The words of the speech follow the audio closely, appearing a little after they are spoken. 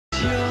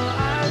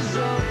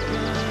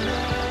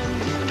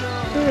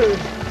What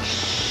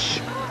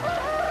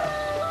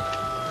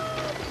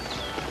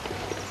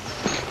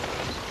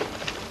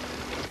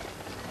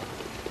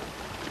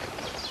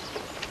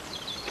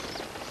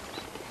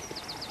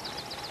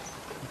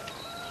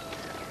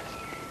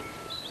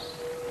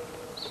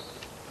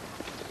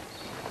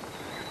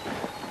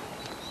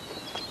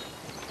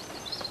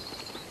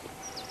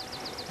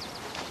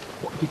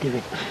are we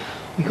doing?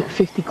 We got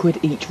 50 quid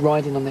each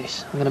riding on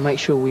this. I'm going to make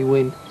sure we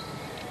win.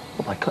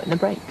 What, by cutting the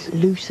brakes?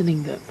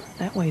 Loosening them.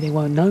 That way they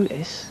won't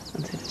notice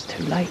until it's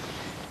too late.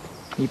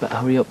 You better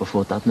hurry up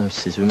before Dad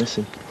notices we're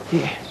missing.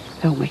 Yeah,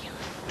 help me.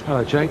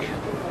 Hello, Jake.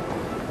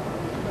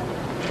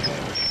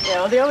 Yeah,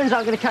 well, the Owens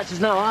aren't going to catch us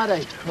now, are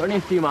they? We're only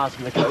a few miles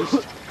from the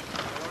coast.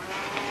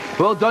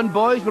 Well done,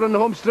 boys. We're on the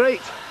home straight.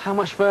 How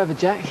much further,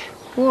 Jack?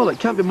 Well, it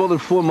can't be more than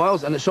 4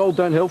 miles, and it's all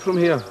downhill from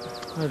here.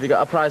 Well, have you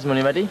got our prize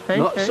money ready? Hey?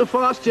 Not so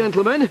fast,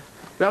 gentlemen.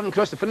 We haven't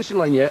crossed the finishing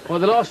line yet. Well,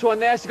 the last one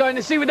there's to go in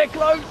the sea with their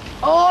clothes.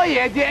 Oh,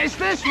 yeah, it's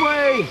this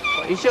way.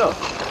 Are you sure?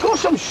 Of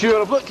course I'm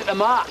sure. I've looked at the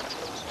map.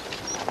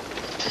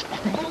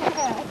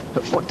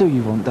 But what do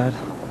you want, Dad?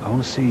 I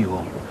want to see you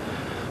all.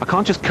 I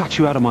can't just cut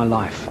you out of my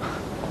life.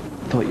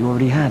 Thought you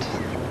already had.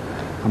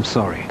 I'm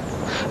sorry.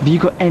 Have you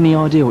got any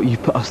idea what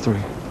you've put us through?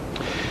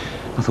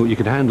 I thought you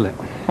could handle it.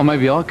 Or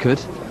maybe I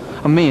could.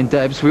 And me and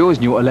Debs, we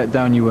always knew what a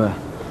letdown you were.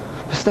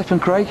 But Steph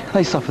and Craig,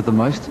 they suffered the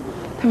most.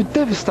 They were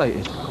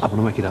devastated. I want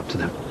to make it up to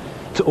them.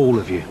 To all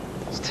of you.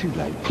 It's too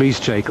late. Please,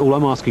 Jake, all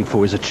I'm asking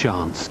for is a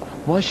chance.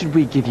 Why should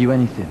we give you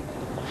anything?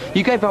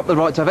 You gave up the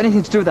right to have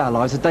anything to do with our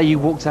lives the day you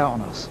walked out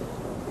on us.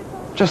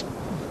 Just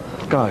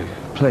go,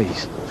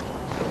 please.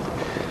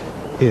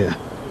 Here.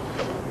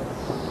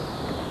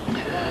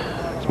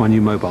 It's my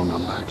new mobile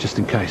number, just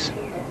in case.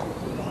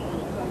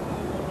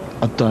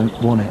 I don't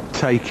want it.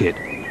 Take it.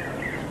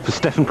 For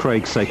Steph and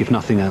Craig's sake, if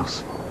nothing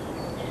else.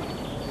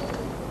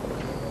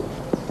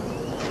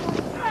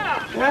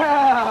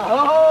 Yeah,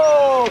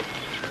 oh,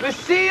 the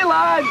sea,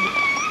 lads.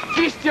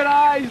 Feast your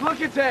eyes,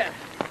 look at it.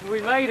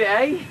 We made it,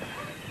 eh?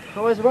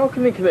 Where's the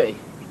welcoming committee?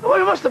 Oh,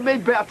 we must have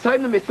made better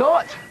time than we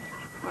thought.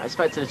 I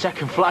expected a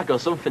checkered flag or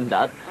something,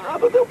 Dad.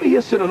 But they'll be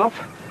here soon enough.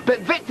 But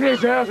victory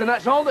is ours, and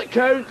that's all that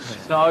counts.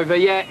 It's not over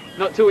yet.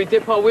 Not till we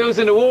dip our wheels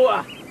in the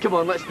water. Come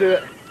on, let's do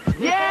it.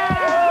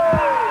 Yeah!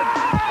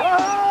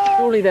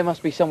 Surely there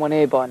must be someone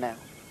here by now.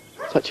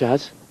 Such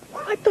as?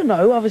 I don't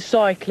know, other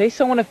cyclists,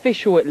 someone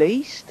official at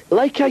least.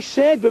 Like I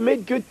said, we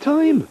made good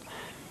time.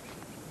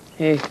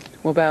 Here,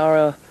 what about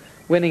our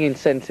winning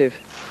incentive?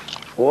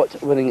 What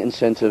winning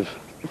incentive?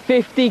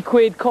 50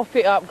 quid, cough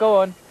it up, go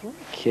on.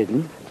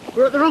 Kidding?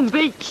 We're at the wrong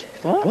beach.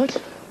 What?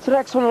 So the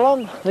next one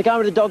along. The guy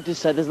with the dog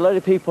just said there's a load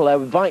of people there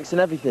with bikes and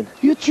everything.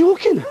 You're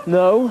joking?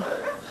 No.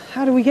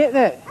 How do we get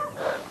there?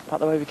 Back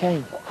the way we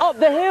came. Up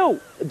the hill!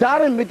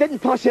 Darren, we didn't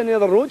pass any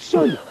other roads,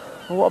 son.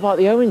 Well, what about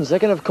the Owens? They're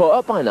going to have caught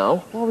up by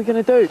now. What are we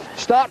going to do?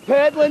 Start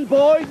peddling,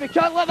 boys. We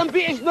can't let them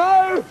beat us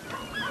now.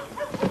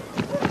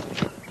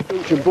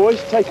 Junction,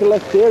 boys. Take a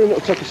left here and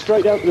it'll take us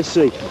straight down to the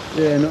sea.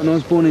 Yeah, not a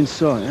nice born in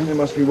sight, eh? They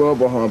must be well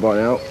behind by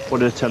now. What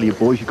did I tell you,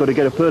 boys? You've got to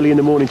get up early in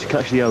the morning to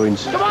catch the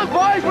Owens. Come on,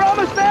 boys. We're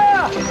almost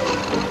there.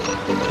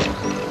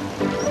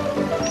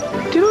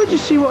 Did I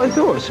just see what I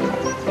thought I saw?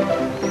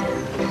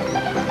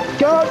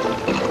 Go.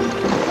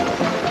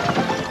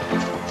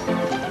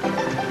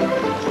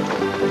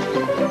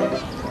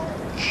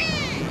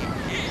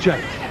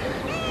 Jake,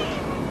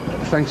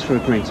 thanks for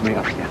agreeing to meet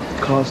up again.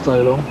 Can't stay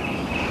long.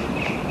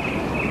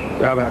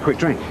 How about a quick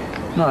drink?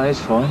 No, it's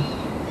fine.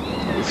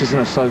 This isn't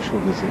a social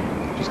visit.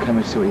 Just came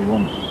in to see what you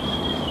want.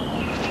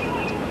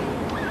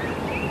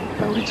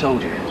 I already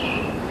told you.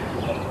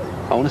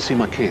 I want to see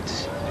my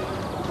kids.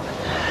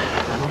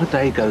 Not a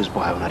day goes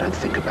by when I don't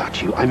think about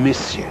you. I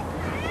miss you.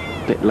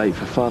 Bit late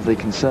for fatherly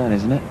concern,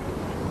 isn't it?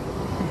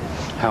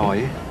 How are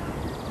you?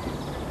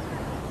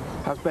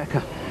 How's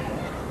Becca?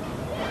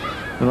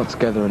 We're not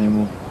together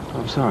anymore.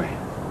 I'm sorry.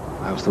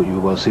 I always thought you were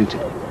well suited.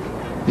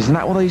 Isn't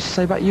that what they used to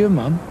say about you and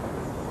Mum?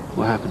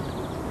 What happened?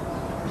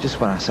 We just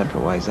went our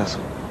separate ways, that's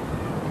all.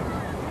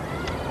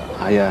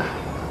 I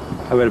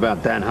read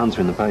about Dan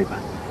Hunter in the paper.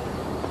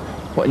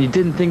 What, and you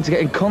didn't think to get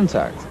in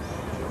contact?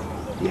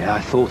 Yeah, I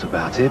thought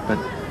about it, but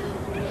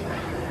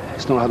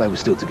it's not like they were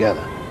still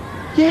together.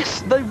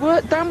 Yes, they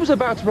were. Dan was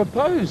about to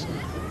propose.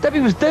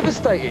 Debbie was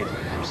devastated.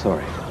 I'm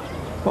sorry.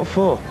 What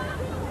for?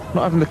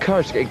 Not having the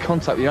courage to get in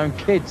contact with your own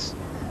kids.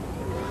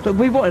 Look,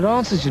 we wanted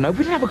answers, you know. We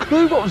didn't have a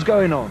clue what was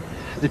going on.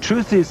 The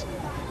truth is,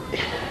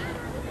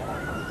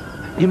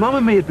 your mum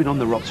and me had been on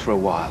the rocks for a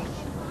while.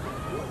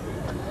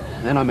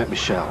 And then I met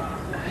Michelle.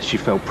 She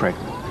fell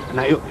pregnant.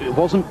 Now, it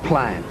wasn't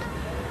planned.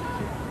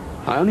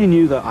 I only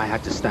knew that I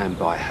had to stand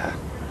by her.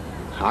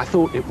 I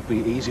thought it would be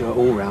easier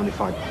all round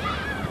if I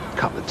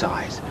cut the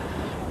ties.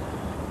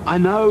 I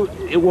know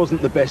it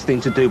wasn't the best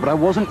thing to do, but I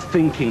wasn't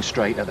thinking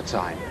straight at the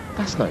time.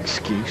 That's no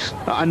excuse.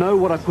 I know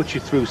what I put you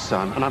through,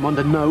 son, and I'm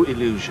under no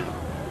illusion.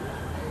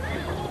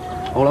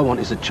 All I want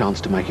is a chance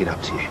to make it up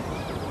to you.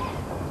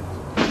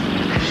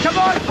 Come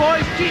on,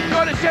 boys, keep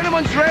going, it's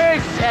anyone's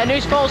race. Yeah, and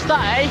whose fault's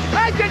that, eh?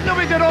 I didn't know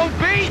we did old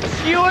beats.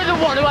 You were the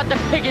one who had the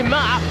pig in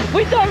map.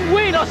 We don't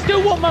win, I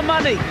still want my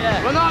money.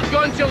 Yeah. We're not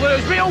going to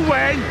lose, we'll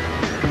win.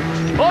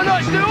 Oh no,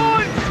 it's the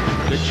Owens!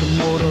 Get your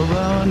motor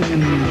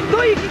running.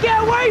 Thought you could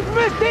get away from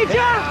us, did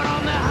ya?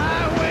 On the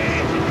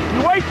highway.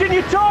 You're wasting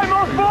your time,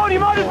 Osborne. You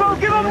might as well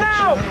give up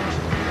now.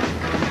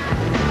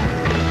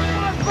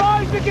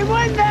 Boys, we can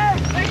win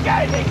this! The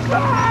gate is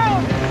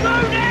closed! So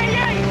near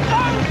you,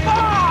 so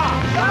far!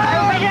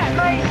 Over yet,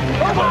 mate!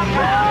 Come on,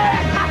 boys!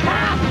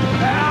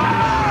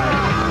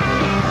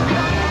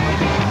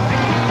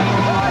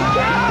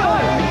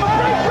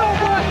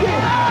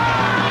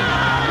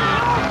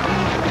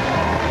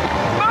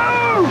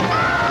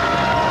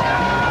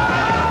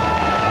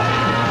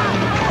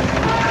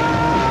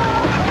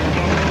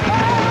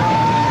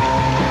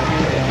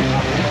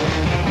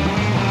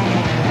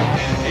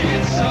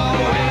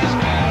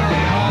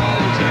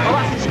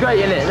 Great,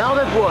 isn't it? Now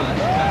they've won.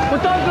 Well,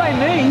 don't blame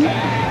me.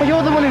 Well,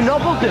 you're the one who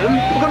nobbled them.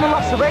 We're going to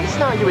lose the race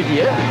now, you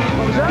idiot.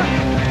 What was that?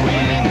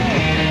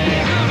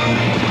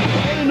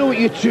 I don't know what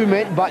you two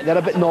meant back there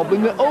about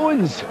nobbling the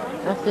Owens.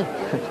 Nothing.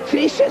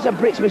 3 sets of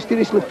brakes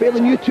mysteriously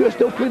failing, you two are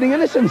still pleading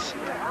innocence.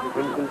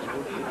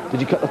 Did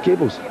you cut the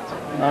cables?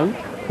 No.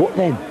 What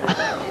then?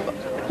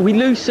 We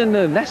loosened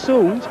them, that's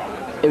all.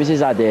 It was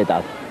his idea,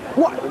 Dad.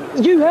 What?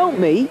 You helped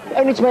me?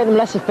 Only to make them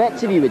less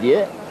effective, you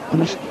idiot. On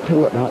a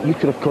spill like that, you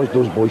could have caused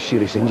those boys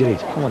serious injuries.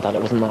 Come on, Dad,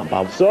 it wasn't that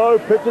bad. So,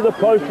 pipped to the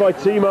post by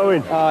Team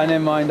Owen. Oh, never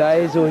mind, that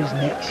is always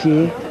next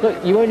year.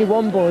 Look, you only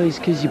won, boys,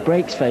 because your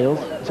brakes failed.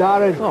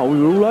 Jared. Oh, we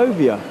were all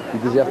over you. You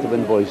deserve to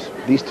win, boys.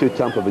 These two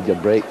tampered with your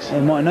brakes. They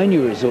might have known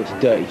you would resort to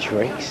dirty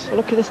tricks. Well,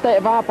 look at the state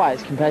of our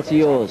bikes compared to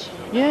yours.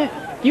 Yeah,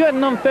 you had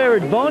an unfair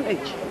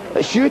advantage.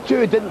 It's you two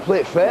who didn't play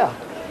it fair.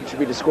 You should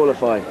be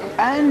disqualified.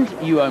 And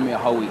you owe me a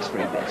whole week's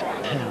free bet.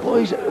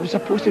 Boys, it was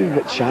supposed to be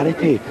about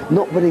charity,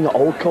 not winning at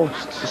all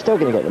costs. We're still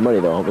going to get the money,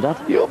 though, aren't we, Dad?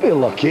 You'll be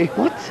lucky.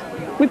 What?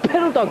 We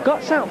pedalled our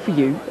guts out for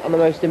you. On the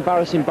most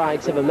embarrassing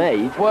bikes ever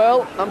made.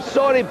 Well, I'm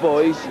sorry,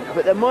 boys,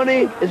 but the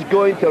money is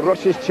going to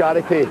Russia's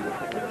charity.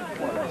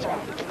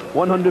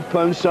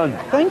 £100, son.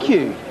 Thank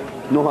you.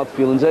 No hard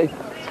feelings, eh?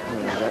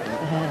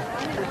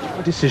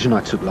 A decision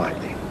I took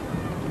lightly.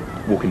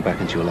 Walking back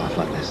into your life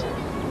like this.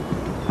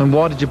 And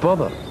why did you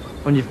bother?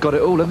 When you've got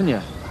it all, haven't you?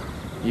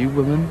 New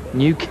woman,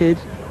 new kid.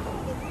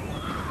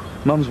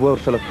 Mum's world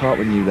fell apart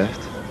when you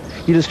left.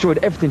 You destroyed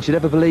everything she'd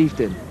ever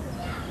believed in.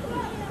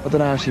 I don't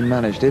know how she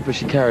managed it, but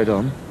she carried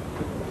on.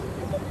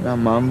 Now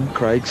Mum,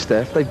 Craig,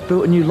 Steph, they've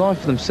built a new life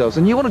for themselves,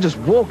 and you want to just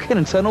walk in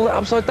and turn all that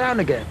upside down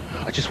again.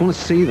 I just want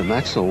to see them,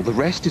 that's all. The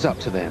rest is up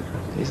to them.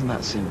 It isn't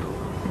that simple.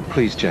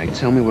 Please, Jake,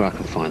 tell me where I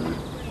can find them.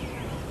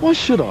 Why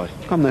should I?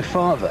 I'm their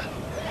father.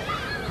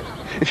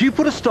 If you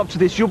put a stop to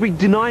this, you'll be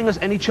denying us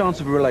any chance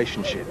of a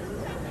relationship.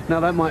 Now,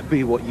 that might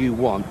be what you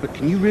want, but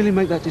can you really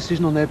make that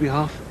decision on their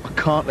behalf? I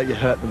can't let you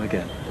hurt them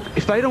again.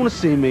 If they don't want to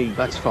see me,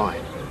 that's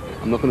fine.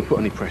 I'm not going to put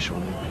any pressure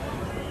on them.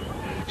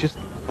 Just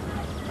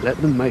let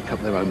them make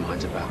up their own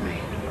minds about me.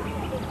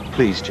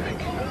 Please, Jake.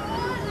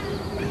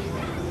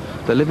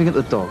 They're living at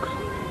the Dog.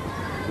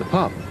 The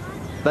pub?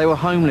 They were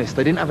homeless.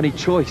 They didn't have any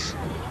choice.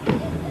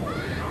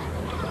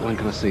 When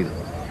can I see them?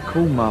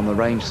 Call Mum,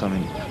 arrange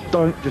something.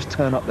 Don't just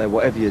turn up there,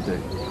 whatever you do.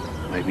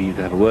 Maybe you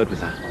could have a word with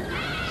her.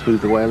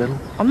 Smooth the way a little?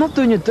 I'm not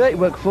doing your dirty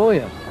work for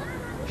you.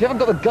 If you haven't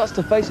got the guts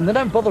to face them, then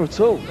don't bother at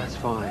all. That's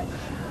fine.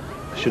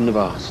 I shouldn't have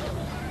asked.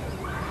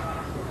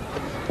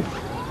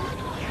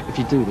 If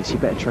you do this, you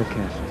better tread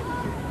carefully.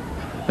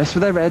 Mess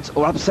with their heads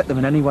or upset them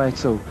in any way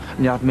at all,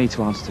 and you'll have me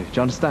to answer to. Do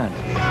you understand?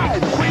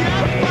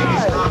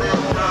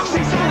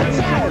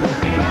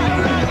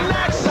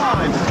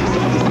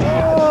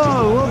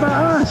 Oh, what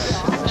about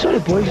us? Sorry,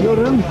 boys, your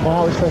room.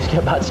 Oh, we're supposed to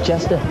get back to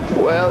Chester.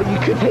 Well, you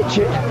could hitch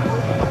it.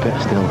 I better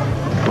still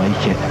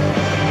bike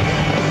it.